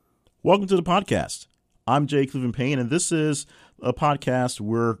Welcome to the podcast. I'm Jay Cleveland Payne, and this is a podcast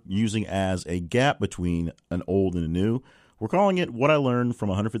we're using as a gap between an old and a new. We're calling it What I Learned from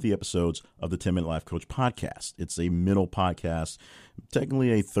 150 Episodes of the 10-Minute Life Coach Podcast. It's a middle podcast,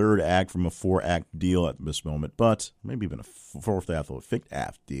 technically a third act from a 4-act deal at this moment, but maybe even a fourth act or a fifth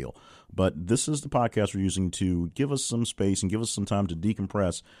act deal. But this is the podcast we're using to give us some space and give us some time to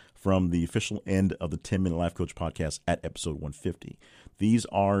decompress from the official end of the 10-Minute Life Coach Podcast at episode 150. These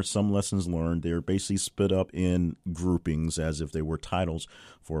are some lessons learned. They're basically split up in groupings as if they were titles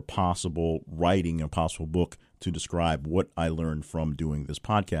for possible writing, a possible book to describe what I learned from doing this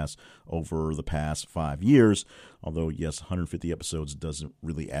podcast over the past 5 years. Although, yes, 150 episodes doesn't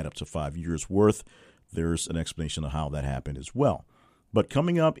really add up to 5 years worth. There's an explanation of how that happened as well. But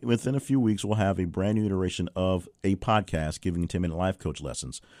coming up within a few weeks, we'll have a brand new iteration of a podcast giving 10-minute life coach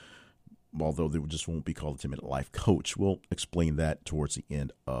lessons. Although they just won't be called a 10-minute life coach. We'll explain that towards the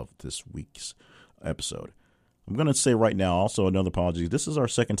end of this week's episode. I'm going to say right now, also another apology. This is our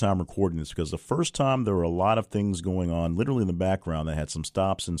second time recording this because the first time there were a lot of things going on literally in the background that had some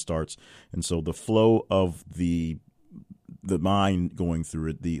stops and starts. And so the flow of the mind going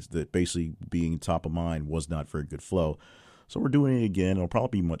through it, the basically being top of mind was not very good flow. So we're doing it again. It'll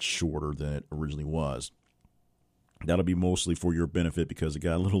probably be much shorter than it originally was. That'll be mostly for your benefit because it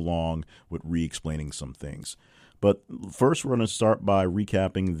got a little long with re-explaining some things. But first, we're going to start by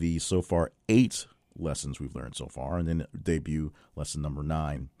recapping the so far 8 lessons we've learned so far, and then debut lesson number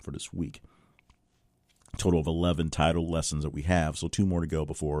 9 for this week. A total of 11 titled lessons that we have, so 2 more to go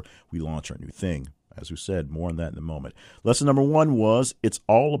before we launch our new thing. As we said, more on that in a moment. Lesson number 1 was, it's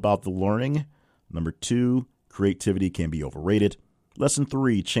all about the learning. Number 2, creativity can be overrated. Lesson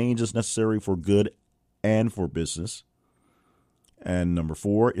 3, change is necessary for good and for business. And number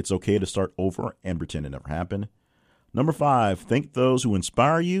 4, it's okay to start over and pretend it never happened. Number 5, thank those who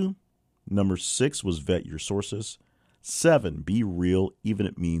inspire you. Number 6 was vet your sources. 7, be real, even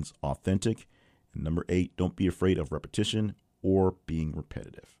if it means authentic. And number 8, don't be afraid of repetition or being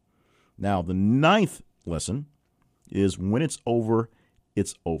repetitive. Now, the 9th lesson is when it's over,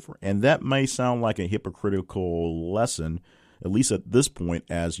 it's over. And that may sound like a hypocritical lesson, at least at this point.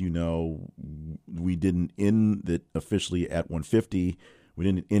 As you know, we didn't end it officially at 150. We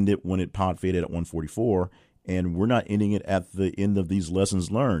didn't end it when it pod faded at 144. And we're not ending it at the end of these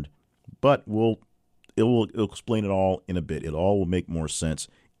lessons learned. But it'll explain it all in a bit. It all will make more sense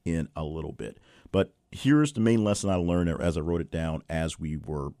in a little bit. But here's the main lesson I learned as I wrote it down as we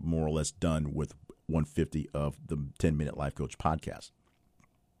were more or less done with 150 of the 10-Minute Life Coach podcast.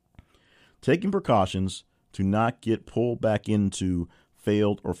 Taking precautions to not get pulled back into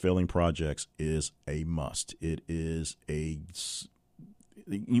failed or failing projects is a must.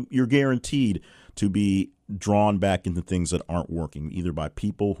 You're guaranteed to be drawn back into things that aren't working, either by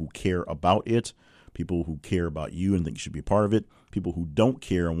people who care about it, people who care about you and think you should be a part of it, people who don't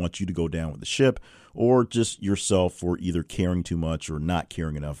care and want you to go down with the ship, or just yourself for either caring too much or not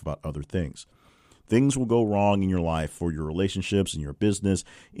caring enough about other things. Things will go wrong in your life for your relationships, in your business,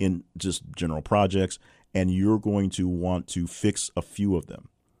 in just general projects, and you're going to want to fix a few of them.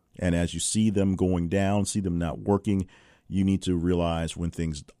 And as you see them going down, see them not working, you need to realize when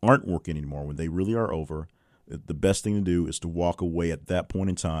things aren't working anymore, when they really are over, the best thing to do is to walk away at that point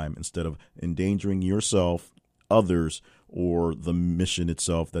in time instead of endangering yourself, others, or the mission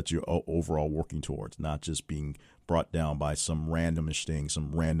itself that you're overall working towards, not just being brought down by some randomish thing,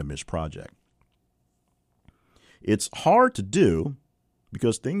 some randomish project. It's hard to do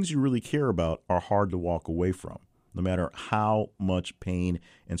because things you really care about are hard to walk away from, no matter how much pain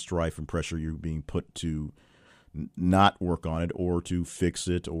and strife and pressure you're being put to not work on it or to fix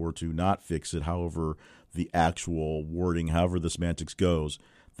it or to not fix it, however the actual wording, however the semantics goes.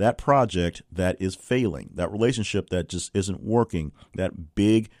 That project that is failing, that relationship that just isn't working, that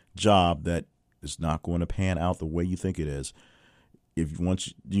big job that is not going to pan out the way you think it is,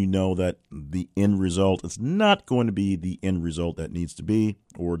 once you know that the end result is not going to be the end result that needs to be,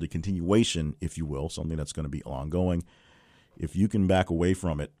 or the continuation, if you will, something that's going to be ongoing, if you can back away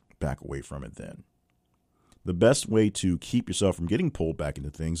from it then. The best way to keep yourself from getting pulled back into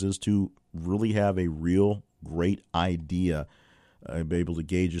things is to really have a real great idea, be able to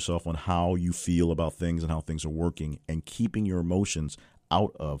gauge yourself on how you feel about things and how things are working, and keeping your emotions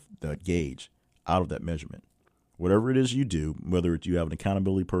out of that gauge, out of that measurement. Whatever it is you do, whether you have an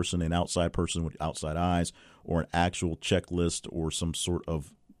accountability person, an outside person with outside eyes, or an actual checklist or some sort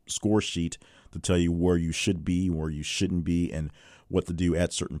of score sheet to tell you where you should be, where you shouldn't be, and what to do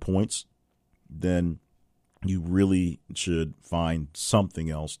at certain points, then you really should find something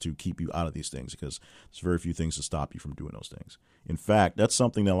else to keep you out of these things, because there's very few things to stop you from doing those things. In fact, that's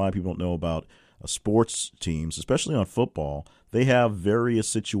something that a lot of people don't know about sports teams, especially on football. They have various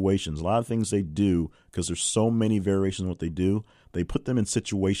situations. A lot of things they do, because there's so many variations in what they do, they put them in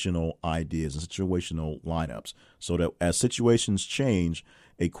situational ideas and situational lineups, so that as situations change,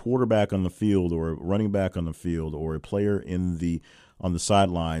 a quarterback on the field or a running back on the field or a player on the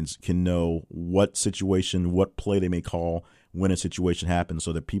sidelines can know what situation, what play they may call when a situation happens,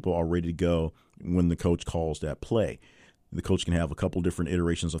 so that people are ready to go when the coach calls that play. The coach can have a couple different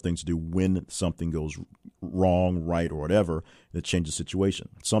iterations of things to do when something goes wrong, right, or whatever that changes the situation.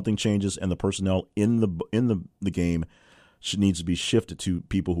 Something changes, and the personnel in the game needs to be shifted to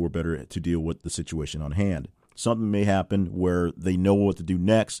people who are better to deal with the situation on hand. Something may happen where they know what to do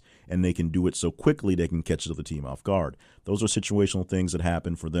next, and they can do it so quickly they can catch the other team off guard. Those are situational things that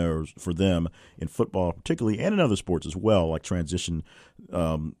happen for them in football particularly, and in other sports as well, like transition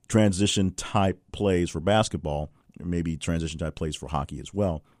type plays for basketball, maybe transition type plays for hockey as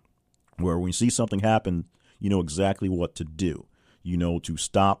well, where when you see something happen, you know exactly what to do. You know to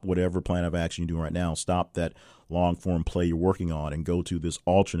stop whatever plan of action you're doing right now, stop that long-form play you're working on, and go to this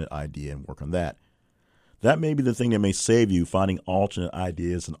alternate idea and work on that. That may be the thing that may save you, finding alternate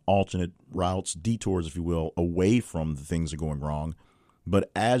ideas and alternate routes, detours, if you will, away from the things that are going wrong. But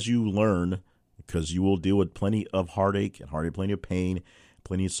as you learn, because you will deal with plenty of heartache and plenty of pain,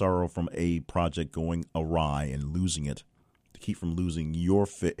 plenty of sorrow from a project going awry and losing it, to keep from losing your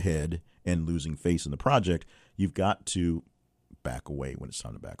head and losing face in the project, you've got to back away when it's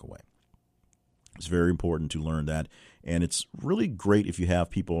time to back away. It's very important to learn that, and it's really great if you have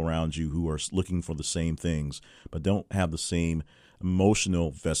people around you who are looking for the same things but don't have the same emotional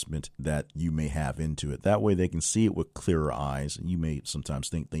investment that you may have into it. That way they can see it with clearer eyes, and you may sometimes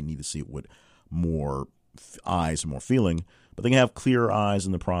think they need to see it with more eyes and more feeling, but they can have clearer eyes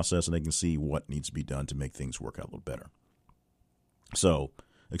in the process, and they can see what needs to be done to make things work out a little better. So,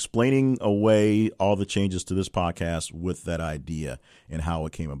 explaining away all the changes to this podcast with that idea and how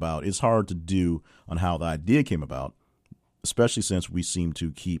it came about. It's hard to do on how the idea came about, especially since we seem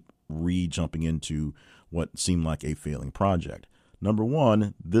to keep jumping into what seemed like a failing project. Number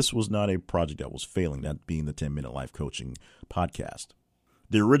one, this was not a project that was failing, that being the 10-Minute Life Coaching podcast.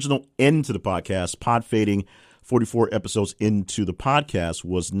 The original end to the podcast, Pod Fading, 44 episodes into the podcast,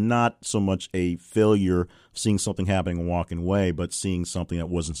 was not so much a failure, seeing something happening and walking away, but seeing something that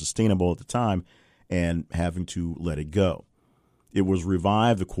wasn't sustainable at the time and having to let it go. It was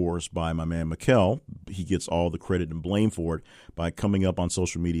revived, of course, by my man Mikkel. He gets all the credit and blame for it by coming up on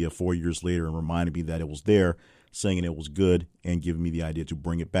social media 4 years later and reminding me that it was there, saying it was good, and giving me the idea to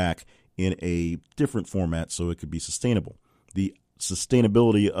bring it back in a different format so it could be sustainable. The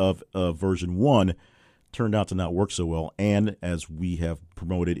sustainability of version 1 turned out to not work so well, and as we have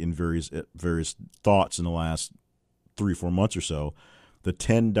promoted in various thoughts in the last 3-4 months or so, the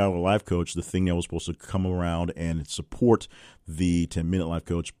 $10 Life Coach, the thing that was supposed to come around and support the 10-Minute Life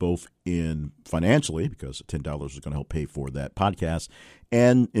Coach, both in financially, because $10 is going to help pay for that podcast,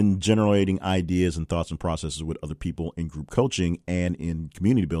 and in generating ideas and thoughts and processes with other people in group coaching and in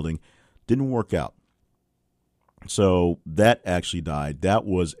community building, didn't work out. So that actually died. That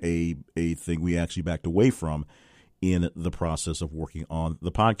was a thing we actually backed away from in the process of working on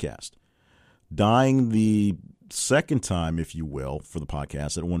the podcast. Dying the second time, if you will, for the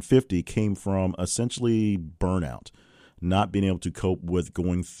podcast at 150 came from essentially burnout, not being able to cope with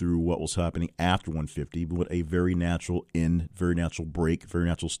going through what was happening after 150, but with a very natural end, very natural break, very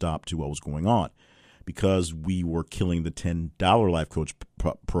natural stop to what was going on, because we were killing the $10 Life Coach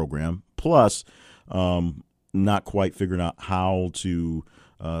program, plus not quite figuring out how to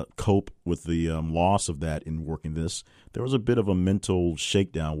cope with the loss of that in working this. There was a bit of a mental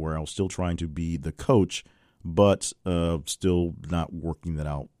shakedown where I was still trying to be the coach, but still not working that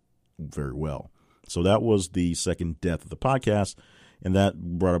out very well. So that was the second death of the podcast, and that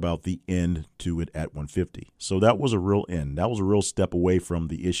brought about the end to it at 150. So that was a real end. That was a real step away from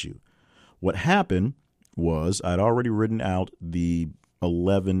the issue. What happened was I'd already written out the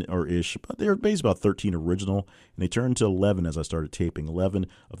 11 or ish, but they were based about 13 original, and they turned to 11 as I started taping 11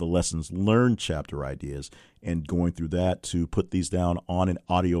 of the lessons learned chapter ideas, and going through that to put these down on an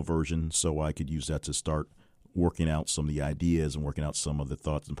audio version so I could use that to start working out some of the ideas and working out some of the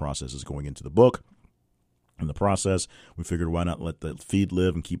thoughts and processes going into the book. In the process, we figured why not let the feed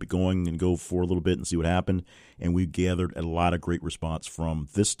live and keep it going and go for a little bit and see what happened. And we gathered a lot of great response from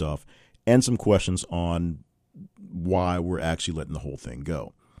this stuff and some questions on why we're actually letting the whole thing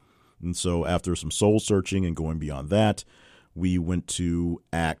go. And so after some soul searching and going beyond that, we went to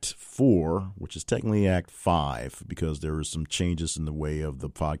Act 4, which is technically Act 5, because there were some changes in the way of the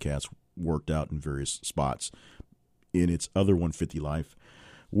podcast worked out in various spots in its other 150 life,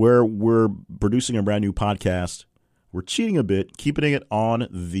 where we're producing a brand new podcast. We're cheating a bit, keeping it on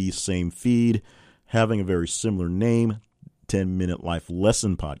the same feed, having a very similar name, 10-Minute Life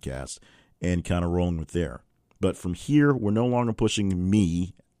Lesson Podcast, and kind of rolling with there. But from here, we're no longer pushing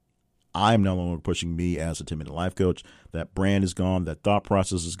me. I'm no longer pushing me as a 10-minute life coach. That brand is gone. That thought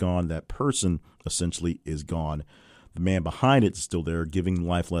process is gone. That person essentially is gone. The man behind it is still there, giving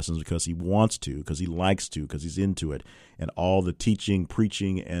life lessons because he wants to, because he likes to, because he's into it. And all the teaching,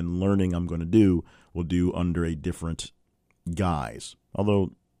 preaching, and learning I'm going to do will do under a different guise.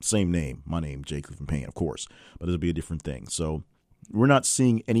 Although, same name, my name, J. Clifton Payne, of course, but it'll be a different thing. So we're not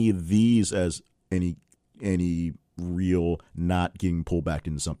seeing any of these as any real not getting pulled back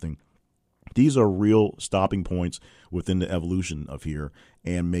into something. These are real stopping points within the evolution of here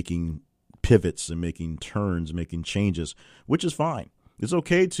and making pivots and making turns, making changes, which is fine. It's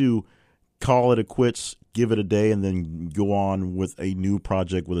okay to call it a quits, give it a day, and then go on with a new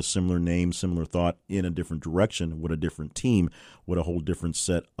project with a similar name, similar thought in a different direction with a different team, with a whole different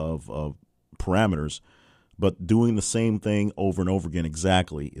set of parameters. But doing the same thing over and over again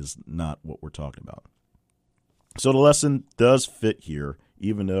exactly is not what we're talking about. So the lesson does fit here,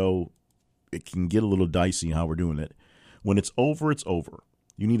 even though it can get a little dicey how we're doing it. When it's over, it's over.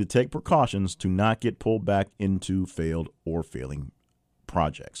 You need to take precautions to not get pulled back into failed or failing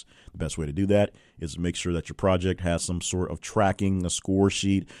projects. The best way to do that is to make sure that your project has some sort of tracking, a score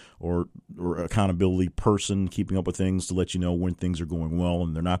sheet, or accountability person keeping up with things to let you know when things are going well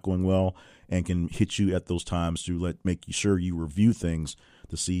and they're not going well, and can hit you at those times to make sure you review things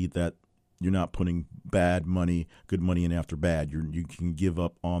to see that you're not putting bad money, good money in after bad. You can give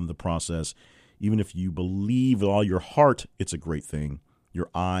up on the process. Even if you believe with all your heart it's a great thing, your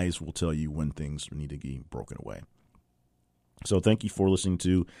eyes will tell you when things need to be broken away. So thank you for listening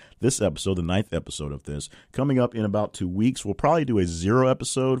to this episode, the 9th episode of this. Coming up in about 2 weeks, we'll probably do a 0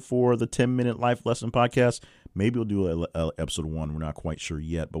 episode for the 10-Minute Life Lesson Podcast. Maybe we'll do a episode 1. We're not quite sure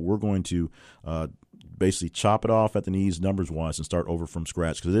yet, but we're going to basically chop it off at the knees numbers-wise and start over from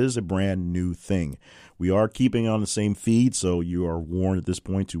scratch because it is a brand new thing. We are keeping on the same feed, so you are warned at this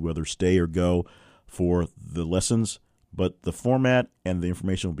point to whether stay or go for the lessons. But the format and the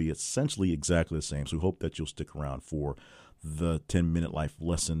information will be essentially exactly the same. So we hope that you'll stick around for the 10-Minute Life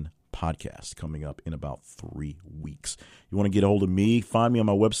Lesson Podcast coming up in about 3 weeks. You want to get a hold of me, find me on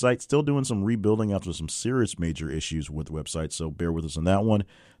my website. Still doing some rebuilding after some serious major issues with the website, so bear with us on that one.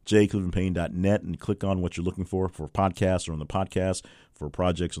 jclivenpayne.net, and click on what you're looking for podcasts or on the podcast, for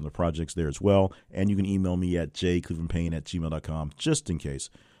projects on the projects there as well. And you can email me at jclivenpayne@gmail.com just in case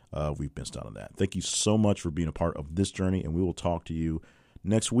we've missed out on that. Thank you so much for being a part of this journey, and we will talk to you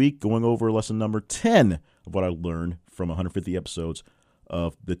next week going over lesson number 10 of what I learned from 150 episodes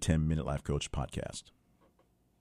of the 10-Minute Life Coach Podcast.